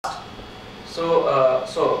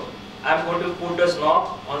So I'm going to put this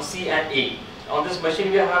knob on C and A. On this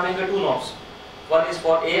machine we are having two knobs. One is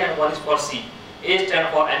for A and one is for C. A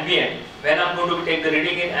stands for ambient. When I'm going to take the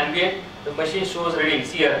reading in ambient, the machine shows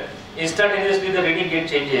readings here. Instantaneously the reading gate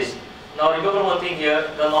changes. Now remember one thing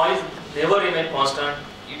here, the noise never remains constant.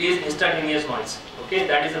 It is instantaneous noise. Okay,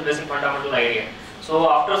 that is the basic fundamental idea. So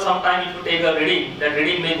after some time if you take a reading, that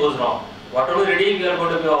reading may goes wrong. Whatever reading we are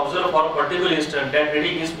going to be observed for a particular instant, that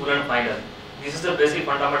reading is full and final. This is the basic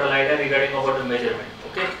fundamental idea regarding about the measurement.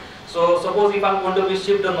 Okay. So suppose if I am going to be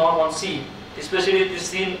shift the knob on C, especially this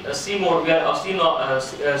C mode, we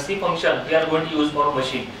are C function we are going to use for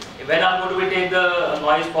machine. When I am going to be take the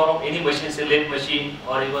noise from any machine, say lathe machine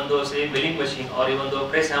or even though say milling machine or even though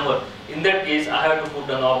press hammer, in that case I have to put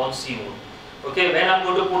the knob on C mode. Okay, when I am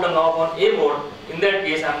going to put a knob on A mode, in that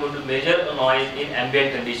case I am going to measure the noise in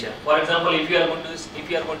ambient condition. For example, if you are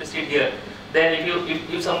going to sit here, then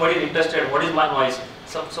if somebody is interested, what is my noise?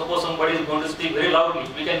 Suppose somebody is going to speak very loudly,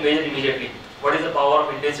 we can measure immediately what is the power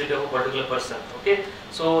of intensity of a particular person. Okay,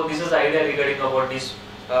 so this is the idea regarding about this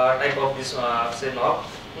type of this say knob.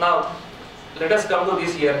 Now let us come to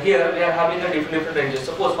this here. Here we are having a different ranges.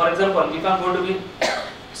 Suppose for example, if I am going to be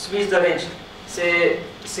switch the range, say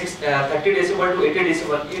 30 decibel to 80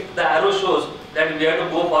 decibel, the arrow shows that we have to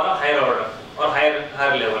go for a higher order or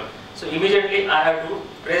higher level. So immediately I have to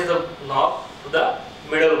press the knob to the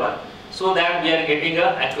middle one, so that we are getting a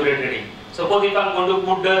accurate reading. Suppose if I am going to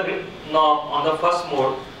put the knob on the first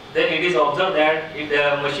mode, then it is observed that if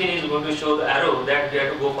the machine is going to show the arrow that we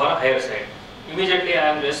have to go for a higher side. Immediately I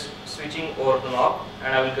am just switching over the knob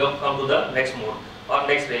and I will come to the next mode or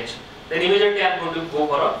next range. Then immediately I am going to go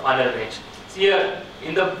for a final range. See here,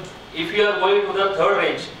 if you are going to the third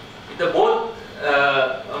range, if the both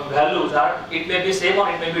values are, it may be same or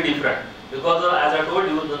it may be different, because as I told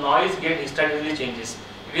you, the noise gate instantly changes.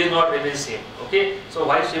 It is not remain same. Okay, so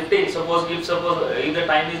while shifting, suppose if the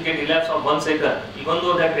time is get elapsed of 1 second, even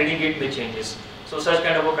though that reading gate may changes. So such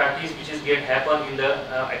kind of a practice which is happen in the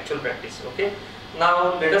actual practice. Okay.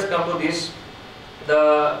 Now let us come to this.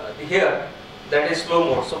 Here that is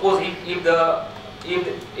slow mode. Suppose if you are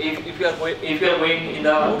going in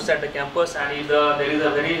the outside the campus and if there is a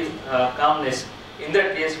very calmness, in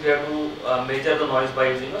that case we have to measure the noise by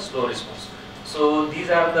using a slow response. So these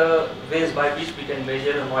are the ways by which we can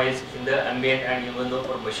measure the noise in the ambient and even though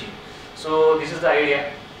for machine. So this is the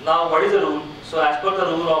idea. Now what is the rule? So as per the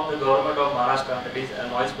rule of the Government of Maharashtra, that is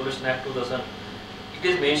Noise Pollution Act 2000, it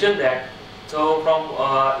is mentioned that so from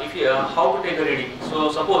how to take a reading. So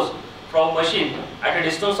suppose from machine at a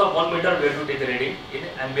distance of 1 meter we have to take a reading in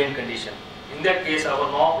ambient condition. In that case our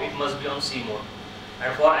knob it must be on C mode.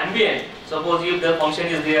 And for ambient, suppose if the function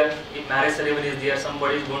is there, if marriage ceremony is there,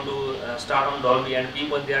 somebody is going to start on Dolby and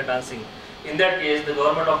people they are dancing. In that case the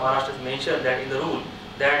Government of Maharashtra has mentioned that in the rule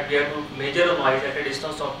that we have to measure the noise at a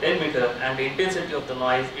distance of 10 meter and the intensity of the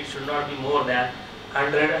noise it should not be more than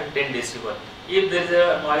 110 decibel. If there is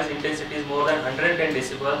a noise intensity is more than 110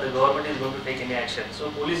 decibel, the government is going to take any action.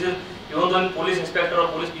 So police is, even though police inspector or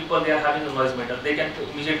police people they are having a noise meter, they can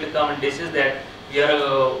immediately come and decide that we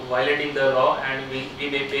are violating the law and we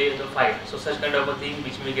may pay the fine. So such kind of a thing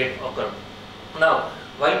which may get occur. Now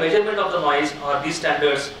while measurement of the noise are these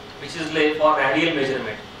standards which is like for radial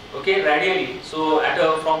measurement. Okay, radially. So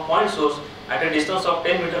from point source at a distance of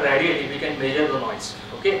 10 meter radially we can measure the noise.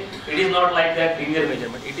 Okay, it is not like that linear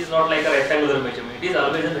measurement. It is not like a rectangular measurement. It is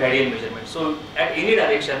always a radial measurement. So at any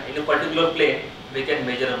direction in a particular plane we can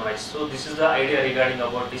measure a noise. So this is the idea regarding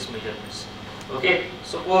about these measurements. Okay,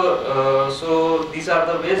 so these are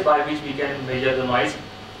the ways by which we can measure the noise.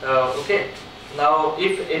 Okay. Now,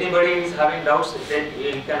 if anybody is having doubts, then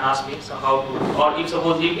you can ask me so how to, or if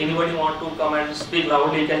suppose if anybody want to come and speak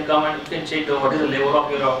loudly, you can come and you can check what is the level of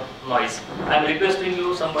your noise. I am requesting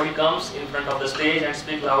you, somebody comes in front of the stage and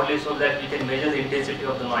speak loudly so that we can measure the intensity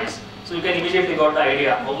of the noise. So you can immediately got the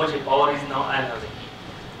idea how much power is now I am having.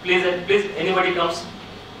 Please, anybody comes,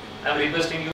 I am requesting you.